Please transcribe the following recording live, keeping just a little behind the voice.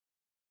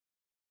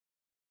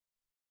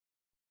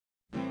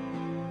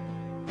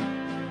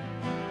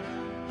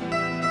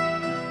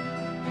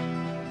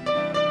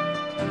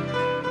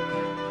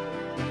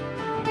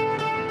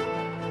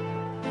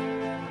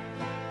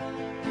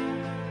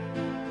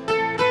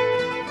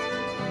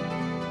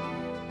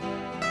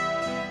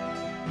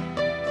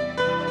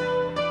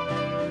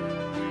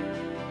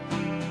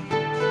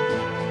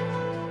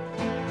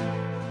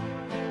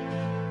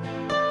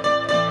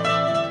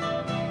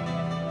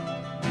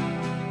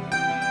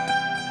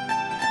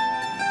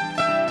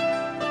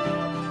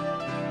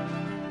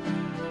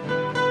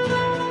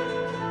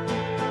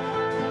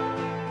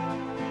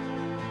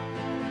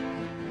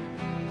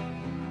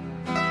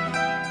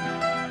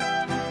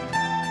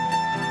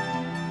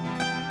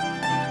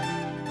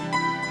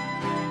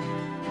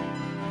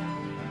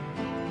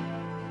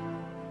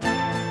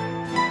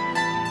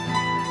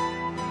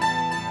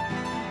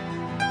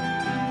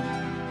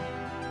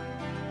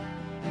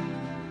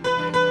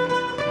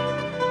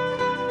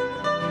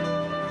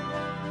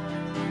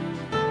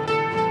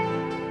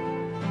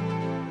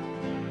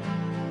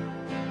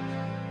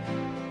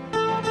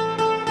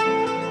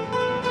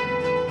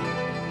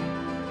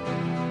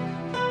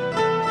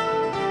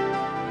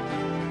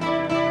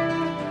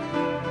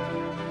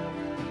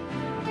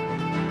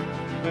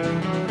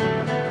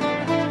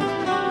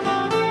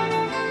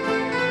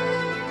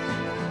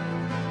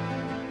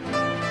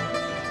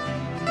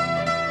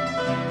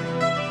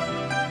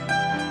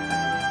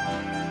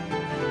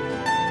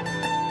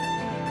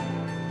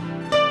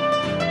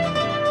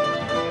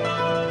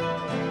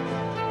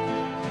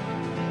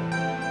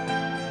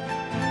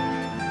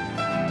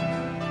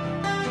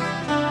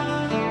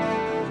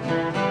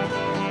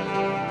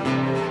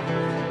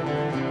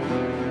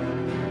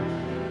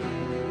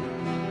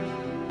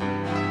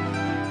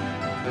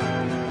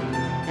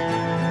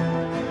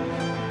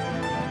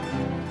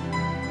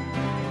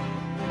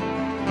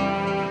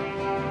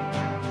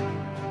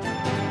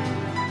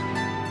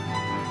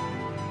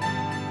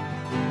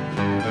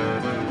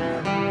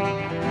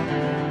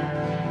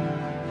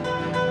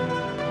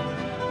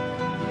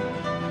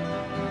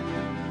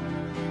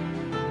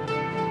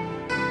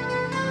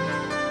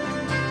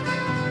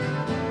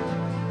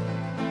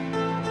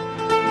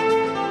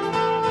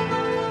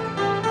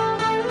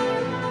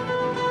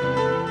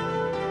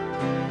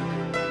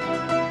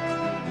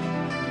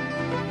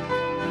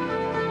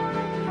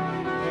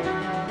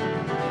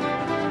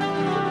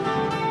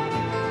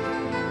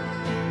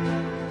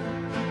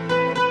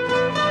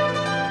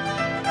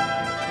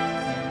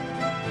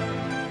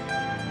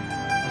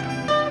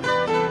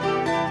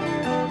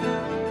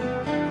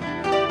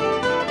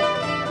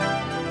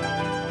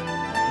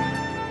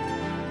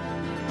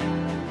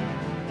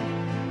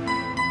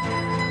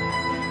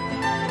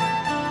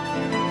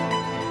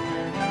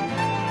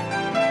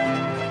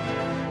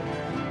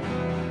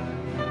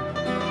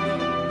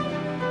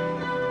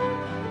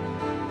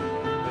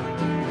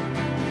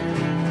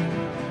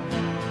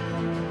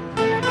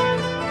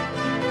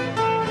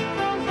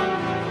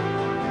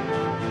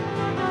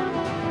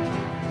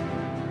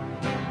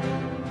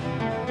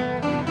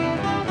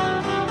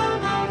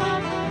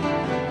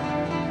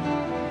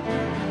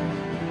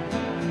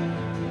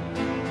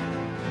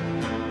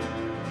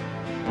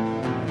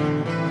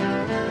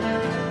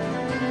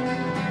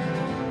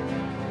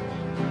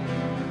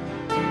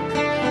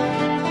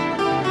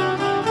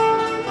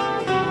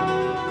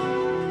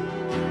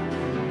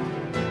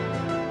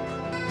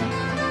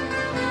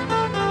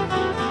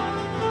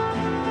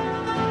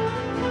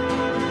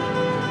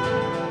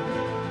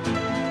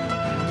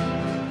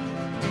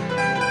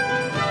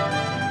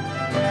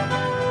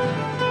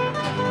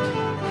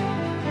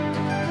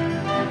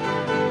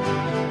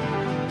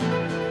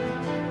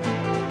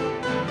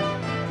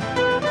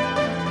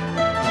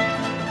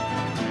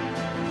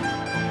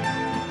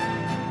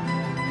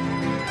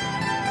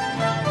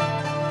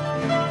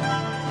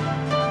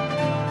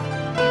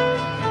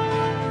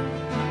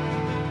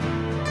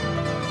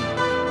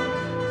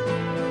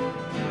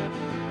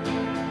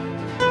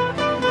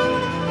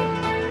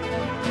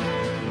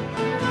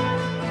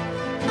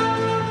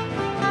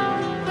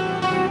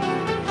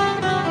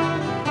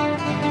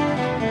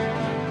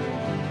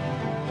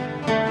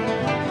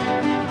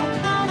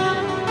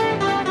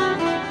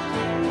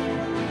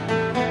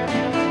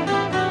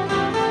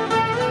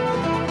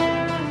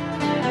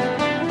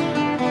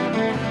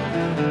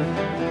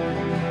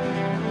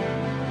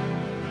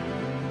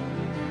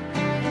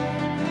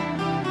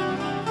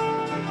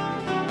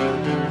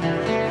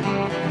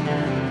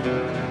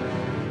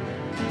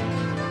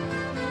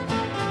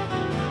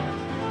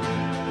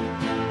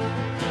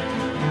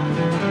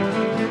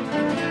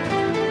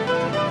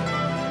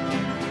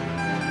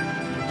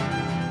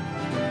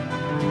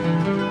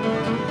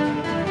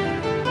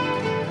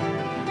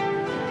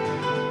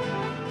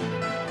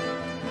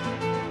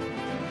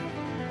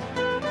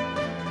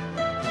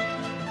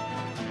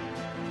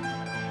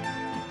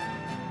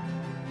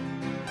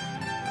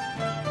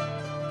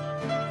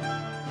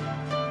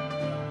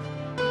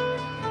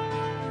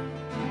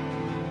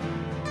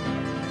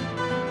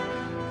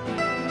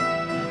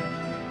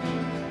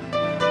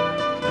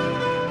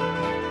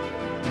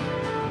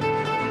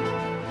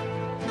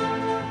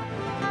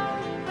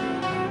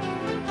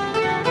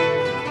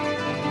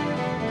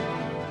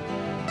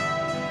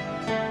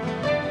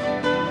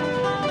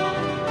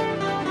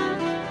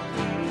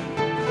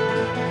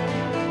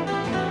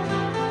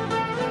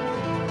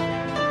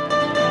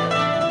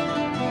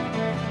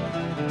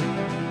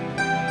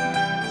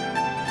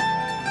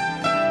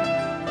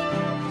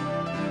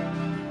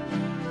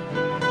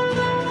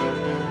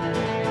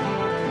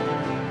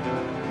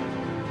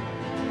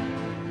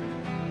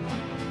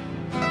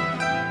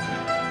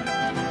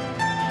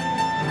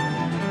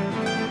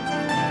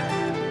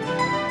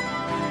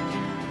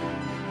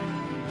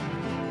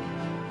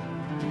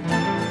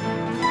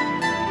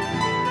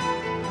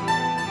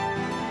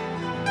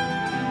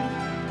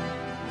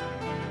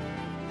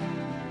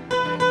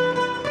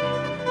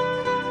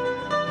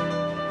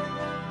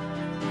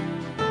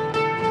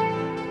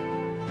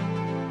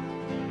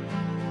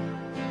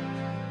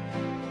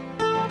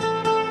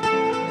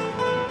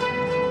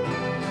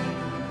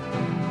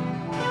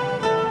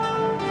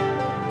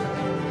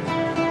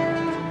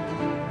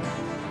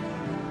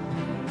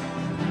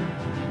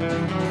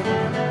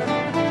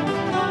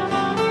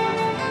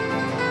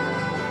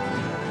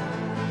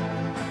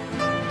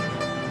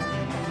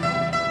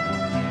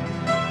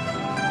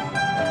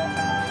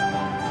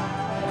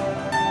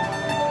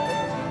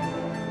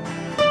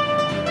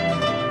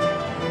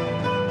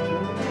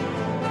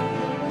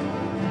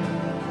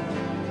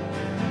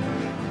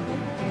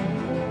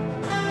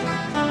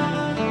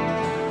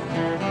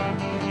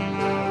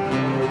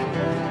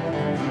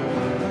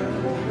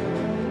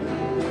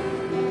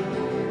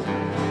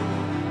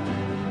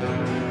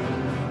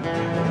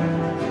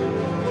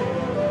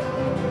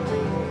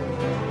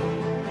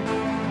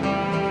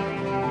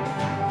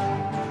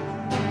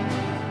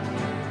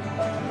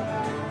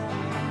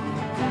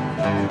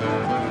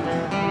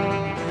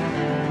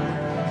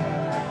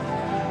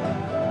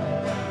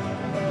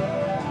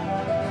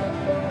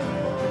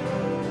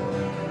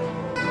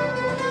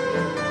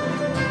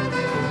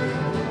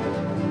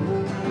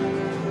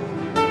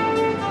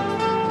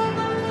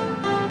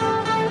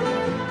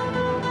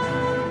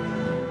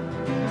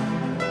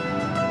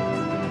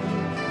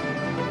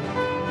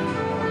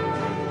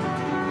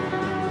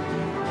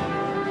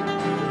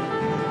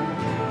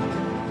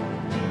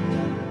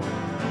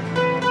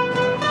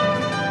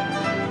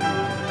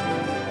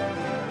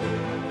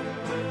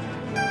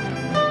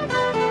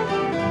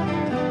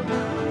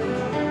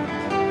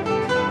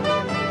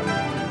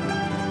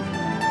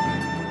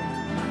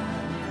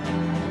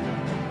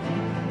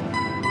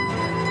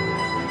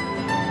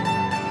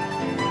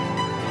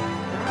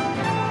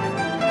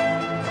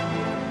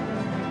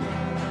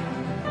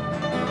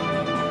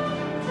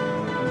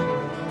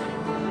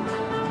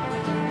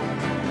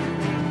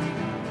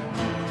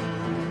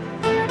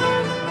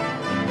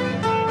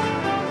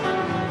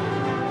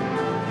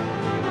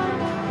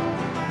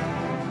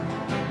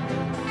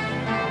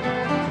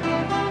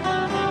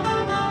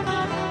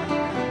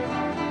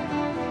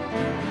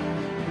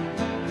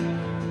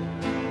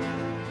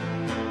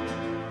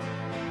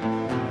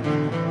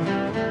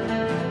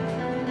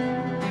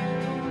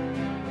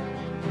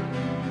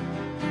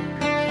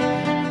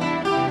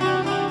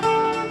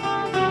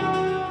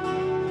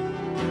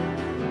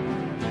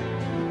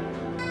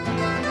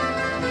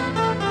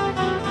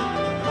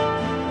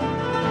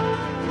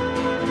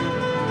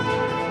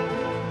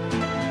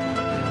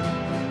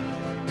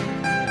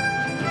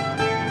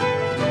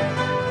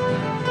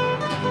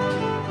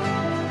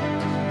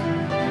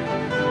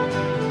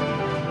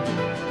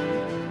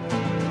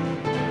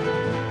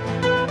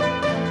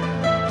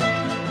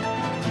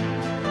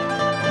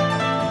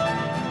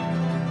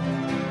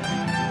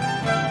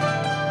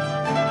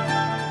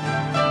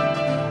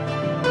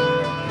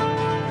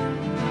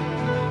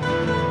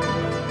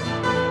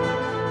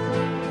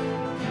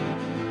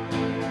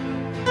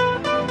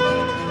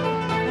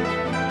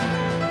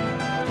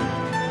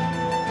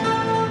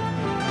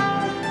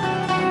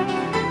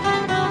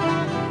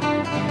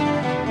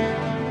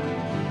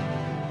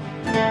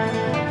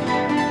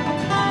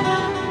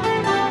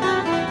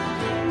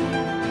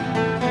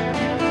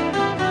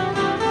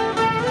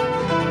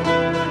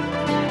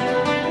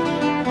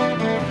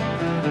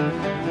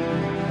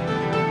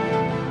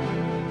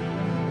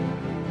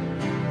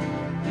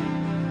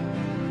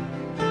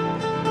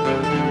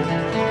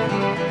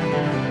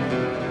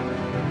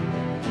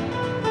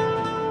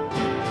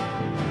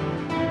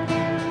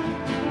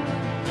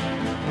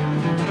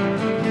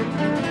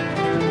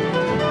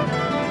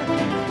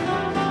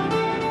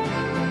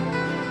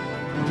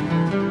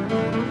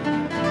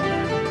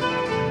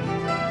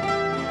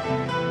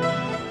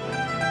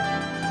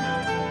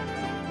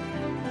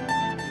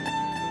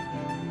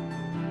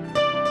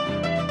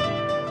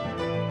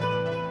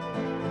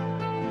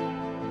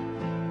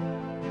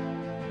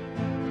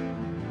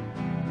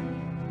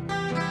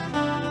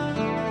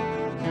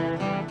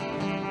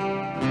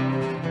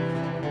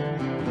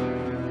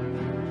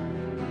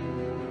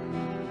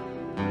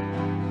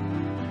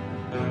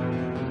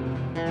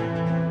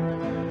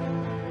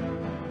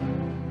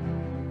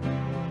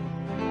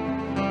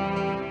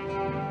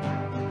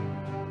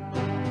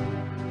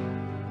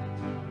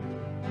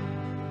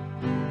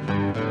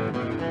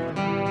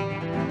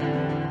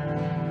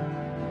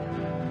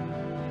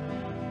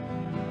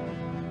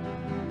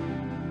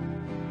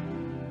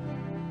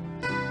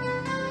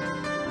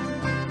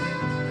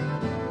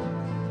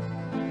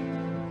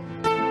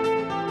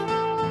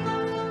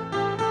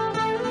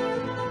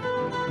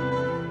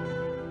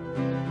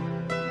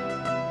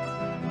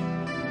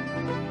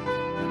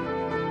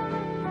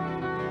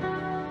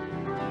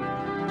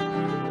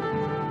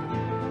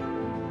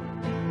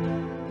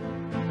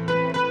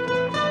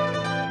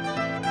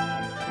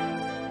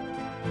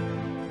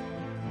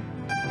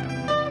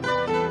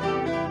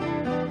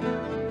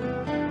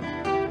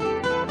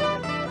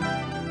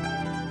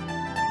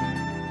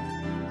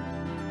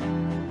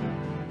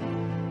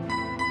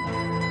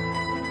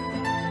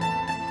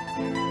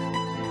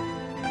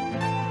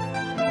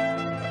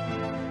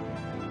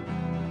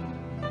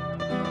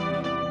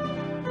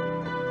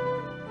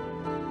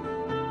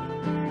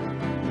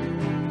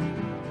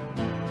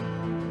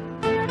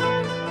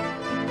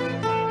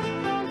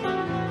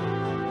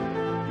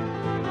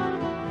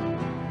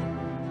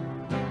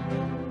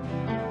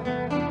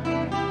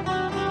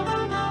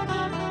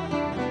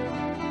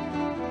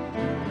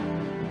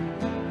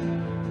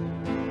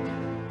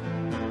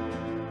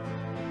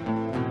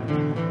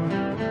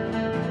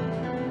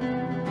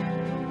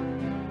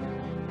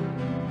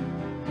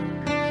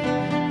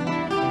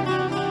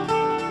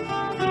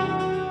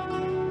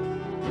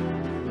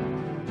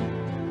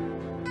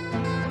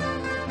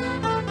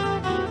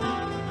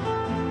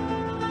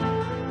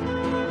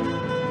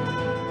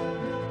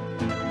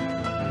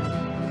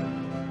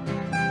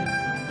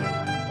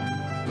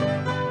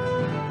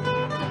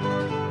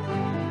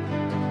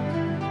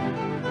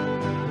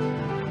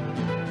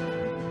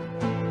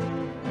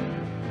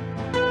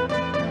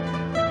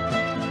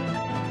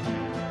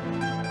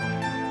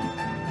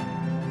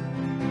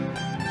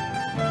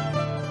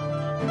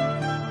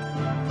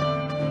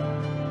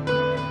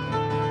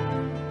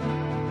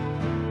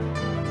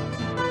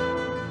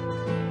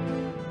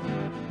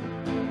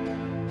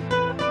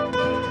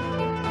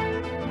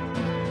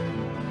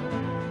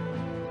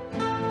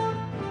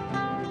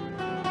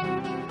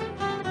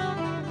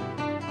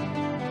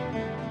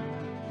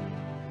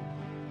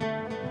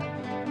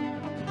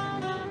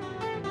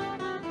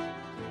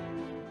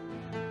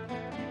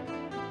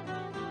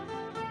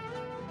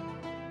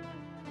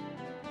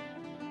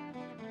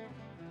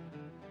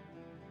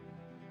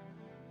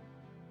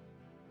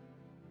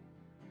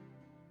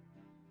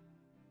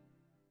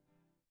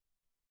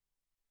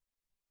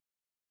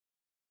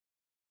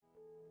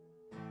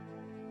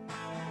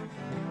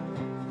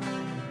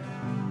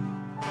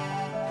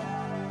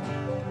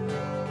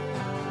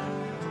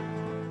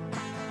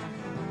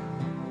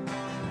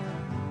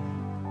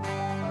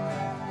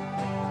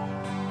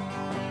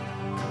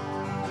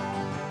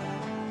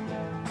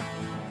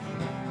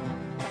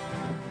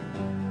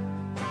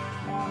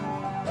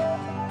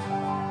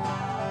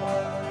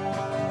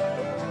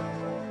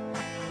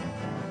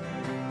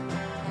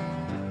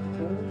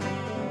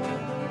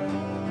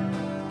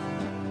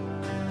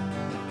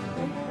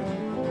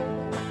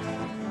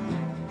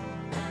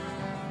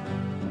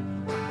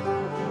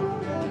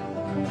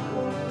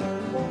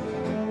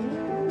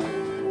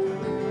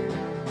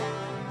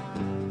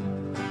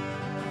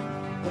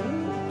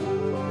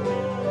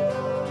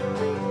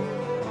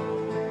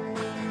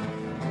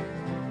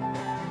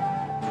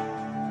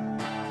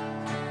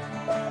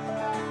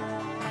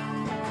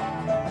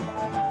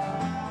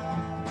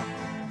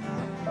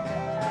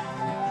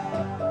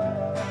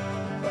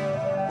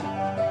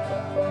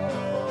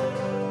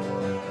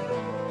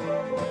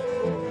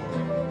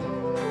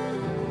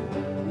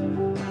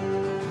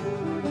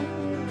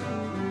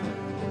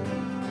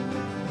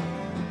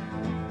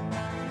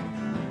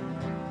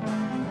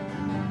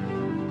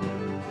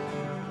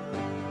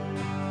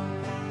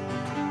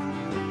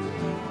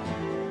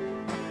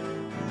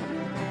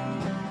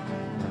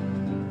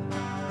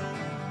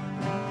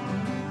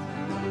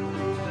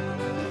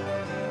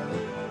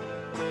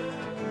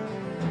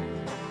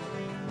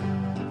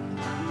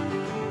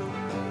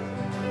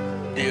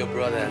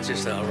brothers and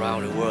sisters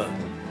around the world.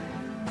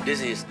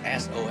 This is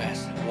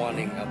SOS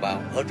warning about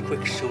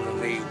earthquake,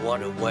 tsunami,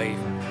 water wave,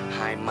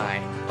 high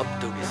mine up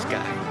to the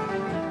sky.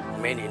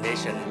 Many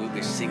nations will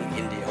be sink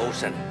in the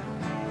ocean.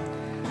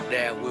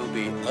 There will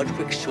be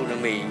earthquake,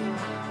 tsunami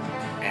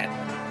at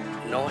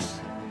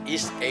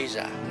Northeast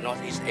Asia,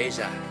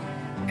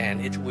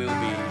 and it will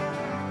be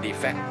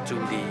defect to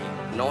the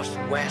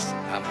Northwest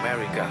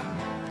America.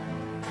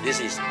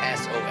 This is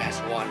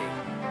SOS warning.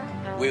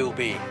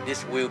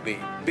 This will be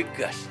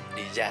biggest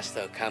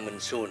disaster coming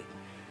soon.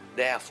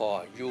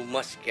 Therefore, you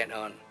must get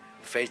on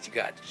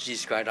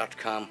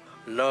faithgodjesuschrist.com.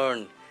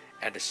 Learn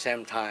at the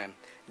same time.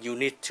 You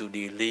need to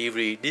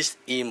deliver this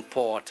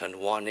important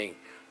warning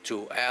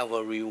to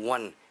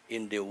everyone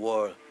in the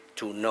world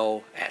to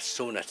know as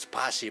soon as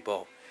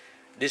possible.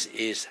 This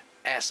is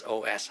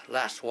SOS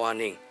last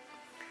warning.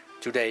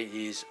 Today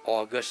is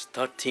August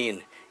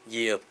 13,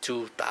 year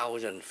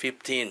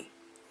 2015.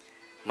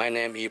 My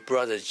name is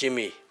Brother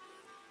Jimmy.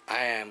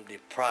 I am the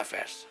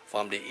prophet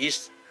from the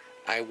East.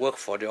 I work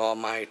for the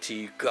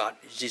Almighty God,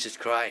 Jesus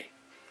Christ.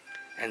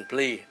 And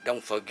please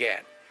don't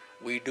forget,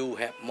 we do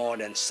have more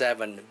than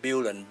 7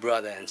 billion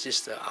brothers and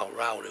sisters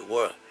around the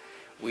world.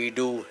 We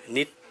do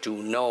need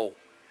to know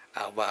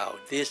about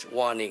this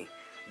warning.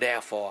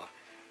 Therefore,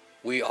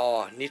 we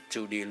all need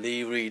to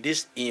deliver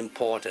this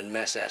important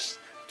message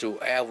to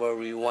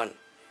everyone,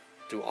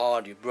 to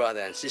all the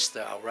brothers and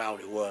sisters around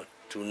the world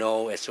to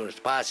know as soon as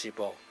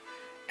possible.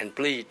 And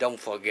please don't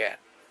forget,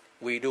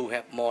 we do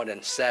have more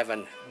than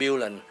 7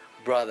 billion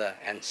brothers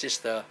and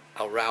sisters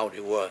around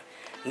the world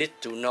need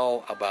to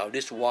know about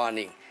this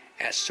warning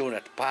as soon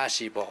as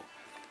possible.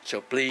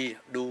 So please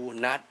do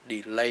not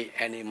delay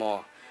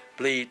anymore.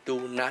 Please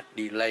do not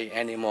delay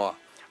anymore.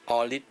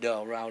 All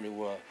leaders around the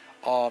world,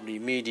 all the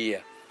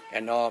media,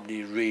 and all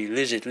the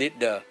religious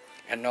leaders,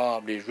 and all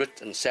the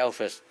rich and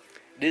selfish,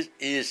 this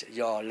is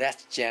your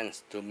last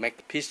chance to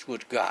make peace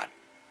with God.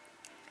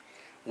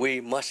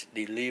 We must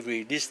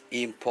deliver this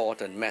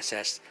important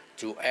message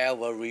to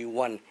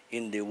everyone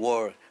in the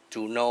world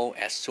to know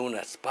as soon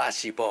as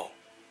possible.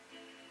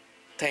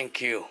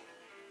 Thank you.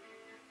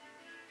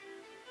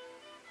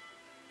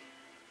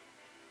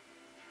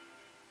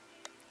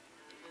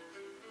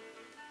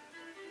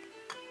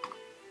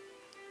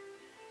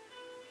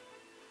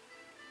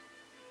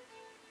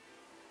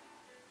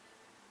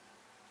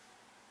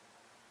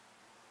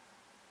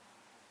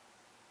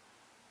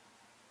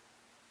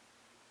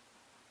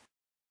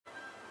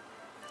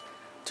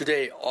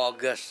 Today,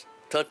 August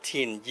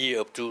 13, year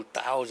of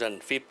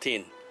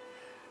 2015.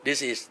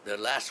 This is the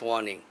last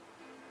warning.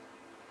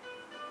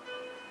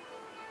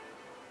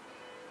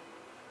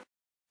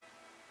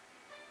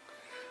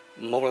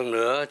 Một lần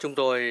nữa, chúng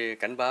tôi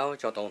cảnh báo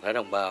cho toàn thể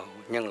đồng bào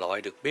nhân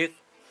loại được biết.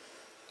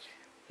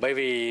 Bởi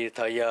vì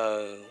thời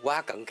giờ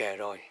quá cận kề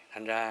rồi,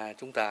 thành ra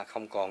chúng ta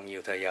không còn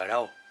nhiều thời giờ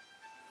đâu.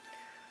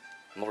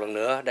 Một lần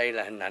nữa, đây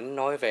là hình ảnh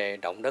nói về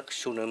động đất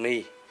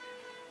tsunami.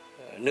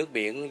 Nước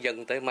biển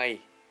dâng tới mây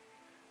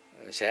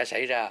sẽ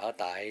xảy ra ở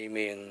tại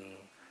miền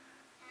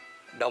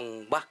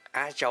Đông Bắc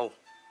Á Châu,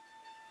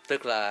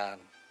 tức là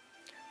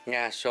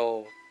Nga,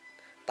 Xô,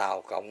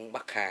 Tàu Cộng,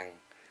 Bắc Hàn,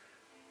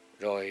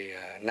 rồi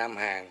Nam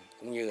Hàn,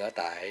 cũng như ở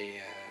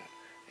tại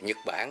Nhật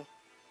Bản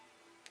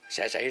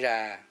sẽ xảy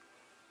ra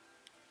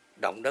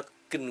động đất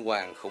kinh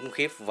hoàng khủng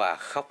khiếp và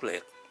khốc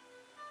liệt.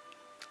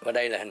 Và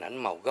đây là hình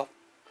ảnh màu gốc,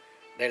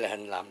 đây là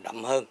hình làm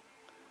đậm hơn.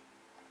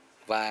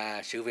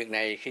 Và sự việc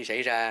này khi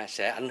xảy ra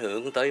sẽ ảnh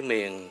hưởng tới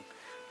miền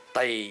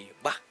Tây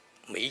Bắc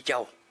Mỹ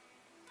Châu.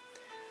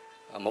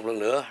 Một lần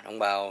nữa, đồng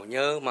bào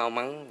nhớ mau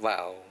mắn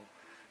vào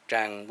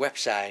trang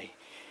website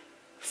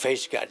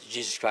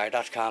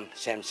faithgodjesuschrist.com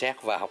xem xét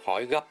và học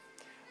hỏi gấp,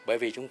 bởi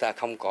vì chúng ta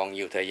không còn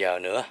nhiều thời giờ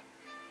nữa.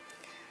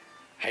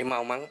 Hãy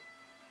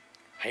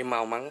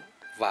mau mắn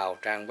vào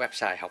trang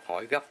website học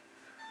hỏi gấp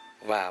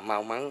và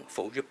mau mắn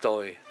phụ giúp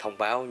tôi thông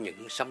báo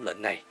những sấm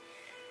lệnh này,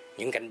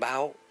 những cảnh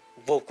báo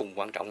vô cùng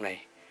quan trọng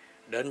này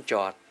đến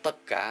cho tất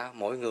cả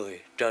mỗi người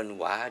trên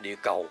quả địa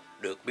cầu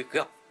được biết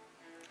gấp.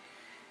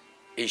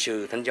 Y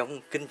sư Thánh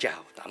Giống kính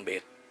chào tạm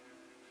biệt.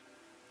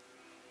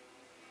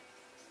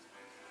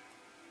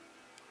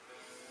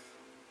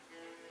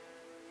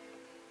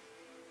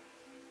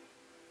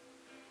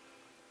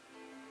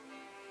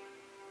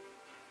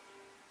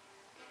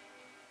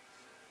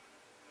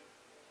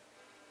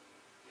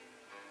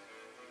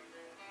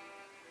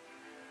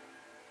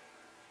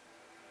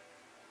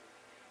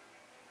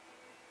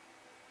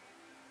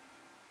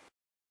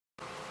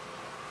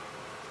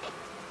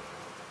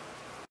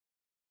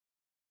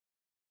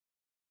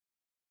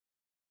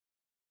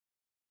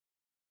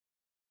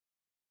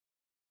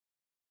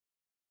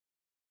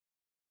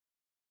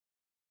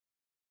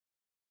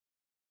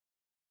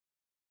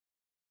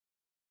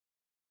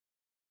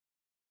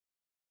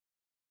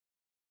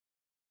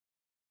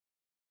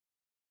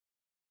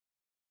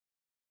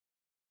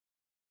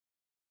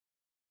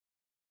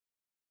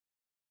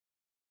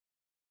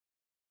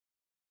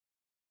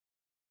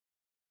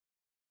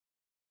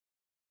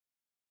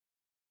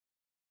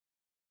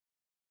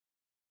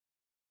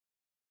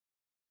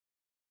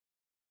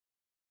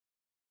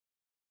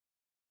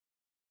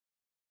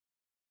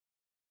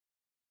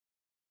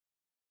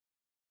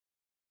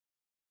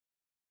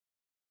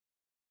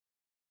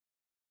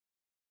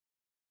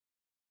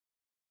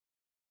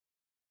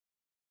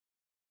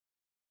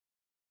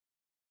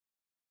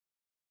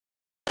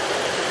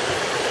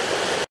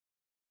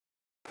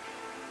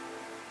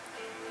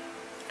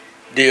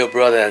 Dear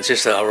brother and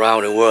sister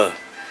around the world,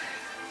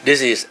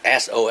 this is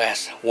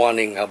SOS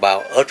warning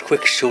about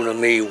earthquake,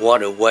 tsunami,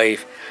 water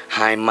wave,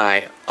 high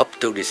mile up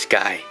to the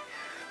sky.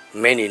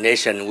 Many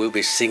nations will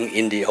be sink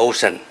in the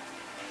ocean.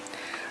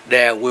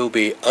 There will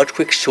be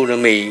earthquake,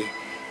 tsunami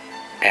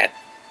at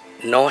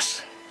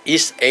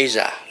Northeast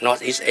Asia,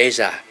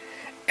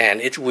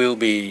 and it will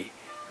be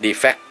the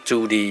effect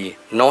to the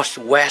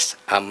Northwest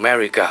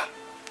America.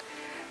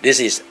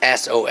 This is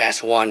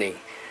SOS warning.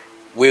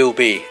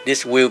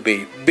 This will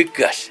be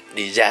biggest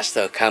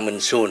disaster coming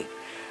soon.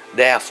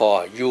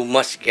 Therefore, you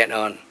must get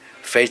on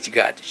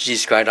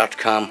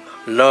faithgodjesuschrist.com.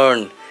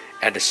 Learn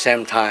at the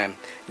same time.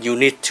 You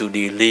need to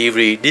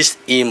deliver this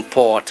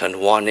important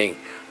warning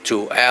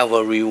to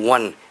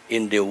everyone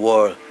in the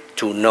world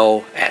to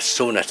know as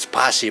soon as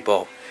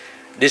possible.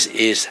 This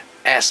is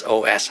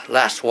SOS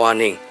last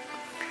warning.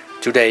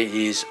 Today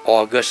is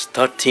August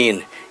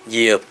 13,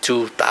 year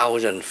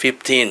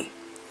 2015.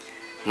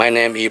 My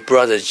name is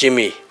Brother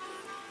Jimmy.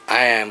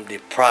 I am the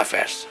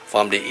prophet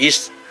from the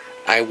East.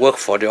 I work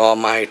for the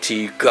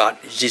Almighty God,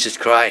 Jesus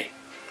Christ.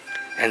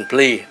 And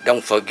please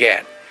don't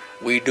forget,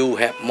 we do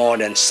have more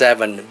than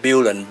 7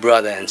 billion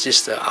brothers and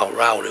sisters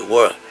around the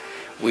world.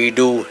 We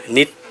do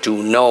need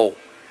to know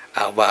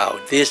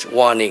about this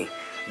warning.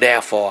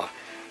 Therefore,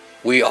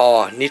 we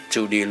all need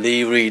to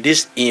deliver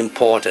this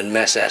important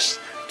message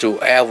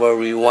to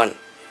everyone,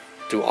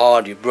 to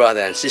all the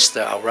brothers and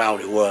sisters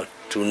around the world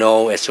to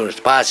know as soon as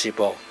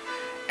possible.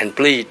 And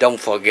please don't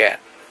forget,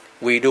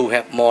 we do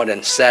have more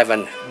than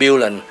 7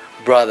 billion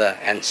brothers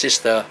and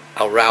sisters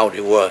around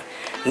the world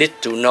need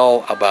to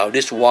know about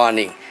this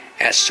warning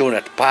as soon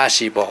as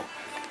possible.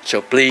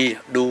 So please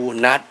do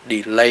not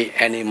delay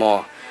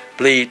anymore.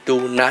 Please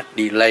do not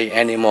delay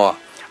anymore.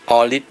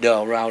 All leaders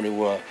around the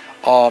world,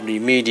 all the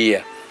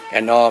media,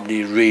 and all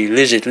the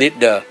religious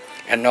leaders,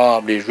 and all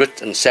the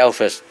rich and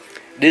selfish,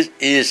 this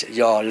is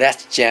your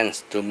last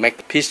chance to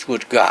make peace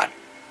with God.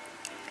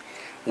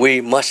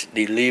 We must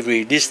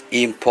deliver this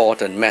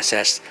important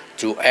message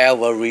to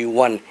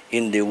everyone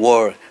in the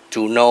world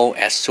to know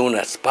as soon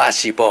as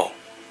possible.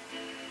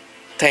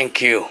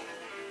 Thank you.